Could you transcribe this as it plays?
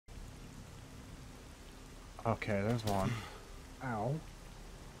Okay, there's one. Ow.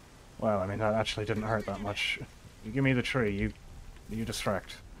 Well, I mean, that actually didn't hurt that much. You give me the tree, you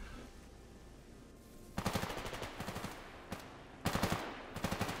distract.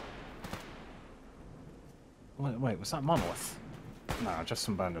 Wait, was that Monolith? No, just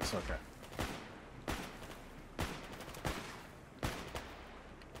some bandits, okay.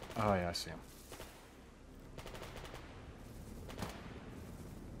 Oh yeah, I see him.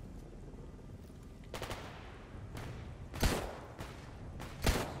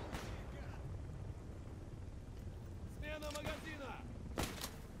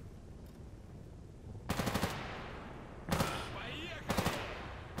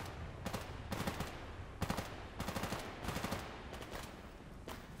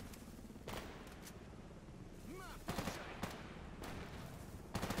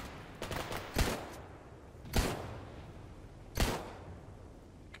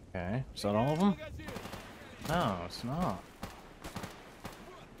 Okay, is that all of them? No, it's not.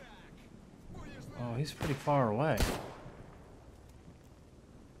 Oh, he's pretty far away.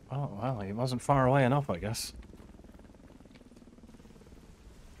 Oh, well, he wasn't far away enough, I guess.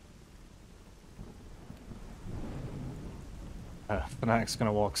 Fanatic's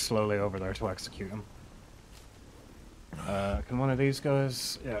gonna walk slowly over there to execute him. Can one of these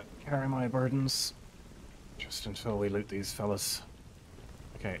guys, yeah, carry my burdens? Just until we loot these fellas.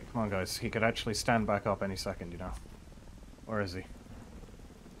 Okay, come on guys, he could actually stand back up any second, you know. Where is he?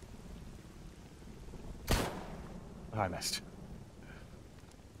 Oh, I missed.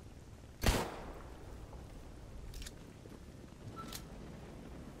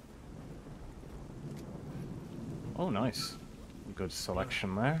 Oh, nice. Good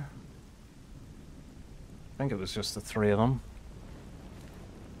selection there. I think it was just the three of them.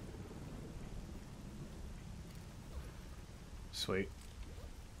 Sweet.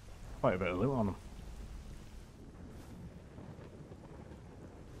 Quite a bit of loot on them.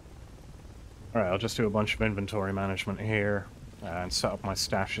 Alright, I'll just do a bunch of inventory management here, and set up my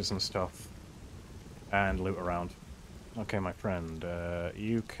stashes and stuff, and loot around. Okay, my friend,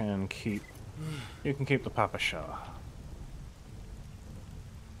 you can keep the Papa Shah.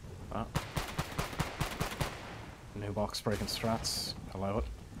 Ah. New box breaking strats, allow it.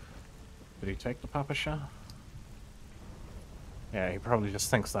 Did he take the Papa Shah? Yeah, he probably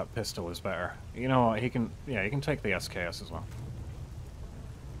just thinks that pistol is better. You know what, he can take the SKS as well.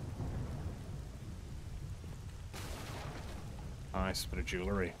 Nice bit of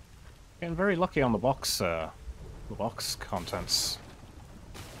jewellery. Getting very lucky on the box contents.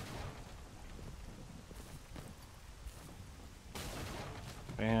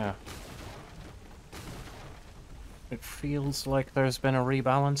 Yeah. It feels like there's been a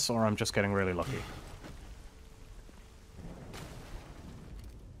rebalance, or I'm just getting really lucky.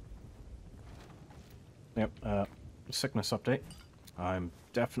 Yep, sickness update. I'm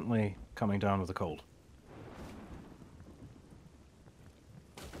definitely coming down with a cold.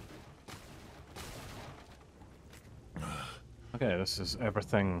 Okay, this is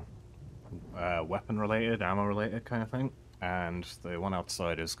everything weapon related, ammo related kind of thing. And the one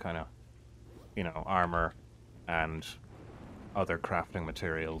outside is kind of, you know, armor and other crafting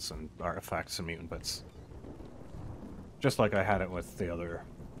materials and artifacts and mutant bits. Just like I had it with the other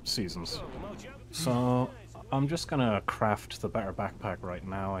seasons. So, I'm just gonna craft the better backpack right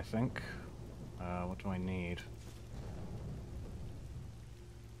now, I think. What do I need?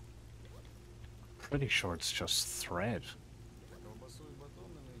 Pretty sure it's just thread.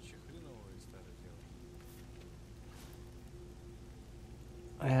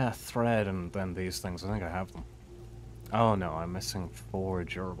 Yeah, thread and then these things. I think I have them. Oh no, I'm missing 4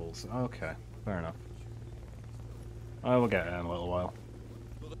 durables. Okay, fair enough. I will get it in a little while.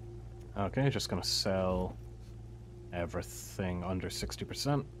 Okay, just gonna sell everything under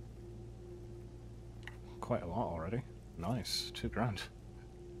 60%. Quite a lot already. Nice, 2 grand.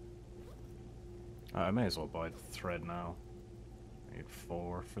 I may as well buy the thread now. Need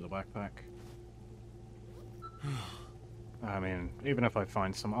 4 for the backpack. I mean, even if I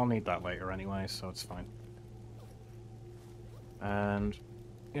find some, I'll need that later anyway, so it's fine. And,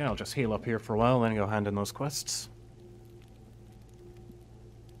 yeah, I'll just heal up here for a while, then go hand in those quests.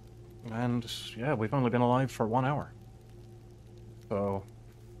 And, yeah, we've only been alive for 1 hour. So,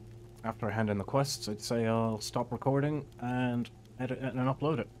 after I hand in the quests, I'd say I'll stop recording and edit it and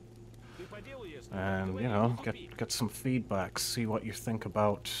upload it. And, you know, get some feedback, see what you think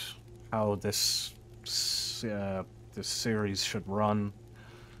about how this series should run,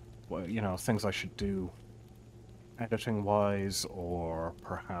 what, you know, things I should do editing-wise, or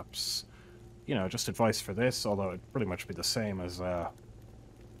perhaps, you know, just advice for this, although it'd pretty much be the same as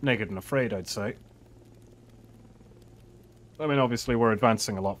Naked and Afraid, I'd say. I mean, obviously we're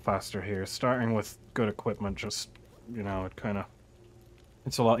advancing a lot faster here. Starting with good equipment just, you know,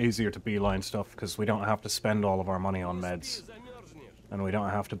 it's a lot easier to beeline stuff because we don't have to spend all of our money on meds. And we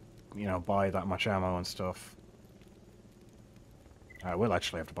don't have to, you know, buy that much ammo and stuff. I will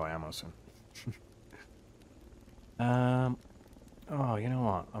actually have to buy ammo soon. Oh, you know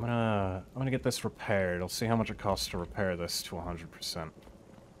what? I'm gonna get this repaired. I'll see how much it costs to repair this to 100%.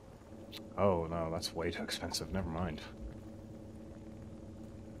 Oh, no, that's way too expensive. Never mind.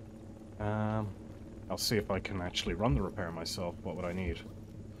 I'll see if I can actually run the repair myself. What would I need?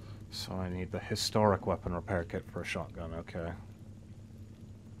 So I need the historic weapon repair kit for a shotgun, okay.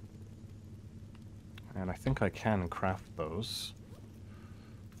 And I think I can craft those.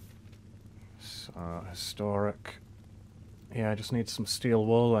 So, historic. Yeah, I just need some steel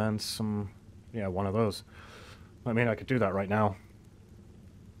wool and some... yeah, one of those. I mean, I could do that right now.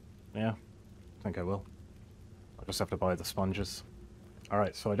 Yeah, I think I will. I'll just have to buy the sponges.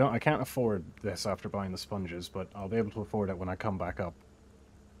 Alright, so I can't afford this after buying the sponges, but I'll be able to afford it when I come back up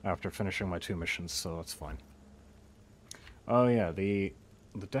after finishing my 2 missions, so that's fine. Oh yeah, the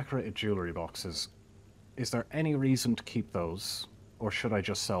decorated jewelry boxes. Is there any reason to keep those, or should I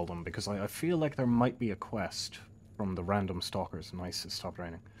just sell them? Because I feel like there might be a quest from the random stalkers. Nice, it stopped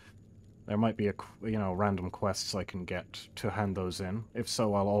raining. There might be random quests I can get to hand those in. If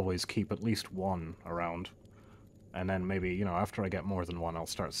so, I'll always keep at least one around. And then maybe, you know, after I get more than one, I'll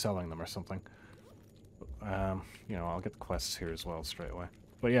start selling them or something. You know, I'll get the quests here as well straight away.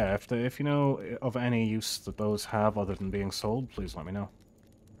 But yeah, if you know of any use that those have other than being sold, please let me know.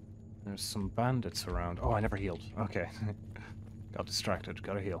 There's some bandits around. Oh, I never healed. Okay. Got distracted.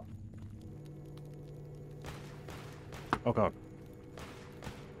 Gotta heal. Oh god.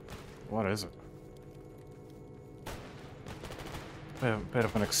 What is it? Bit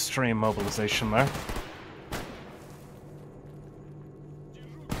of an extreme mobilization there.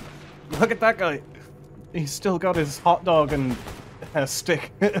 Look at that guy! He's still got his hot dog and a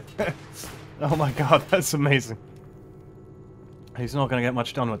stick. Oh my god, that's amazing. He's not gonna get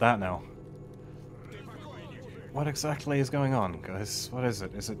much done with that now. What exactly is going on, guys? What is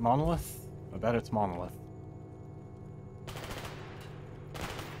it? Is it Monolith? I bet it's Monolith.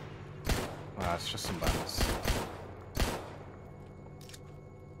 Ah, it's just some battles.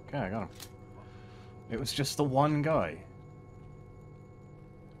 Okay, I got him. It was just the one guy.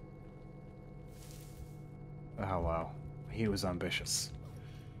 Oh wow. He was ambitious.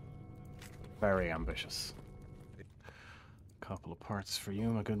 Very ambitious. Couple of parts for you,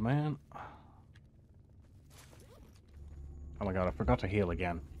 my good man. Oh my god, I forgot to heal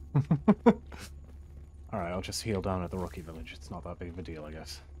again. Alright, I'll just heal down at the rookie village. It's not that big of a deal, I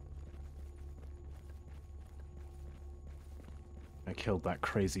guess. I killed that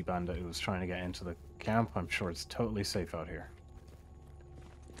crazy bandit who was trying to get into the camp. I'm sure it's totally safe out here.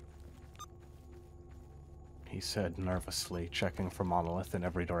 He said nervously, checking for Monolith in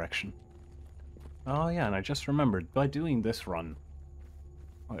every direction. Oh yeah, and I just remembered, by doing this run,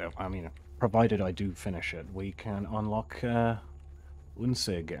 I mean, provided I do finish it, we can unlock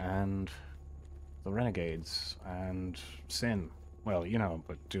Unsig and the Renegades and Sin. Well, you know,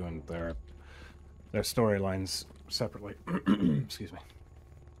 but doing their storylines separately. Excuse me.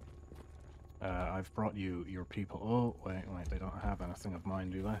 I've brought you your people. Oh, wait, they don't have anything of mine,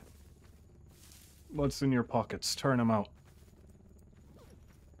 do they? What's in your pockets? Turn them out.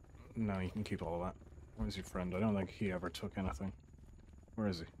 No, you can keep all of that. Where's your friend? I don't think he ever took anything. Where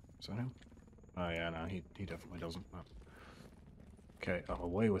is he? Is that him? Oh yeah, no, he definitely doesn't. No. Okay,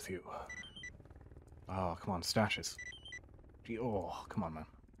 away with you. Oh, come on, stashes. Oh, come on, man.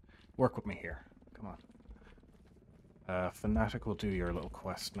 Work with me here. Come on. Fanatic will do your little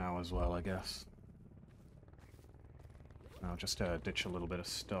quest now as well, I guess. I'll just ditch a little bit of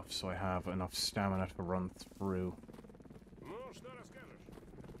stuff so I have enough stamina to run through.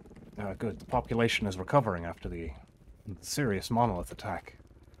 Good. The population is recovering after the serious monolith attack.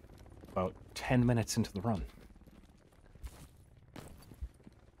 About 10 minutes into the run.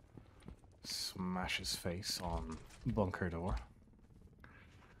 Smash his face on bunker door.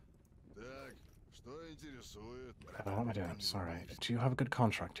 What am I doing? Sorry. Do you have a good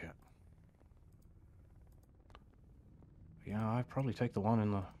contract yet? Yeah, I'd probably take the one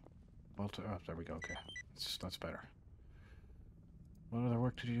in the... Well, oh, there we go, okay. That's better. What other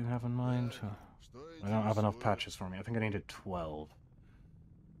work did you have in mind? I don't have enough patches for me. I think I needed 12.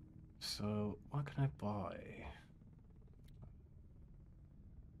 So, what can I buy?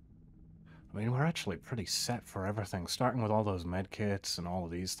 I mean, we're actually pretty set for everything, starting with all those med kits and all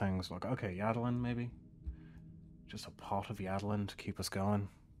of these things. Like, okay, Yadlin, maybe? Just a pot of Yadlin to keep us going.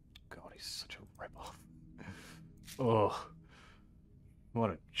 God, he's such a ripoff. Ugh. What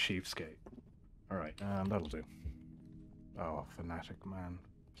a cheapskate. Alright, that'll do. Oh, fanatic man.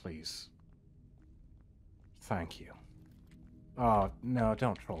 Please. Thank you. Oh, no,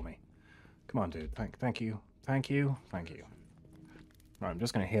 don't troll me. Come on, dude. Thank you. Thank you. Thank you. Alright, I'm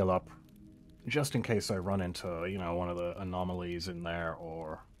just gonna heal up. Just in case I run into, you know, one of the anomalies in there,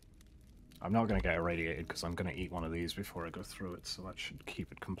 or... I'm not gonna get irradiated, because I'm gonna eat one of these before I go through it, so that should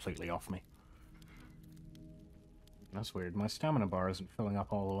keep it completely off me. That's weird. My stamina bar isn't filling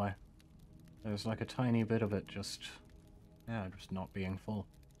up all the way. There's like a tiny bit of it just... yeah, just not being full.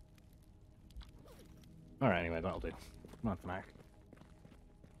 Alright, anyway, that'll do. Come on, Fanatic.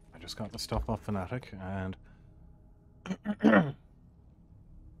 I just got the stuff off Fanatic, and...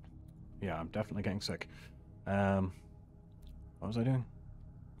 yeah, I'm definitely getting sick. What was I doing?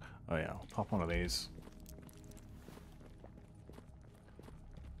 Oh yeah, I'll pop one of these.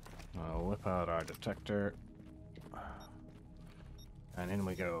 I'll whip out our detector. And in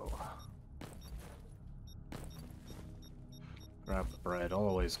we go. Grab the bread.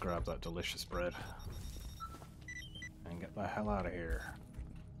 Always grab that delicious bread. And get the hell out of here.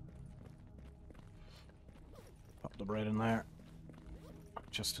 Pop the bread in there.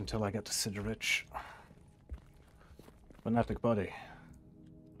 Just until I get to Sidrovich. Fanatic buddy.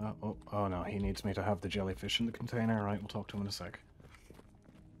 Oh no, he needs me to have the jellyfish in the container. Right, we'll talk to him in a sec.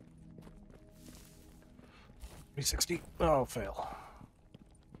 360. Oh, fail.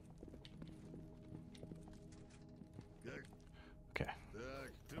 Okay.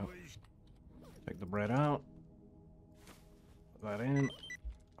 Oh. Take the bread out. Put that in.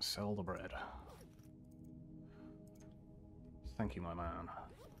 Sell the bread. Thank you, my man.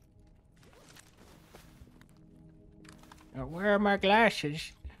 Where are my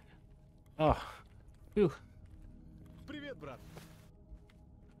glasses? Oh. Phew.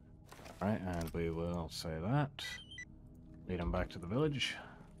 Alright, and we will say that. Lead him back to the village.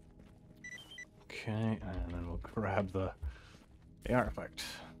 Okay, and then we'll grab the artifact.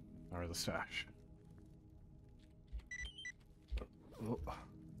 Or the stash. Oh,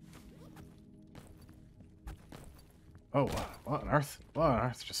 oh what on earth? What on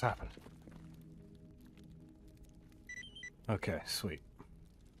earth just happened? Okay, sweet.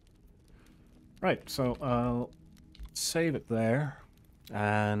 Right, so I'll save it there,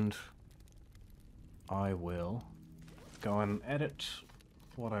 and I will go and edit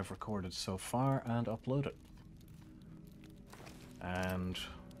what I've recorded so far and upload it. And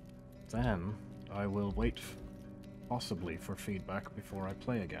then I will wait possibly for feedback before I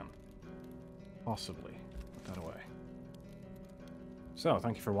play again. Possibly. Put that away. So,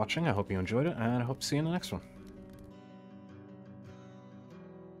 thank you for watching, I hope you enjoyed it, and I hope to see you in the next one.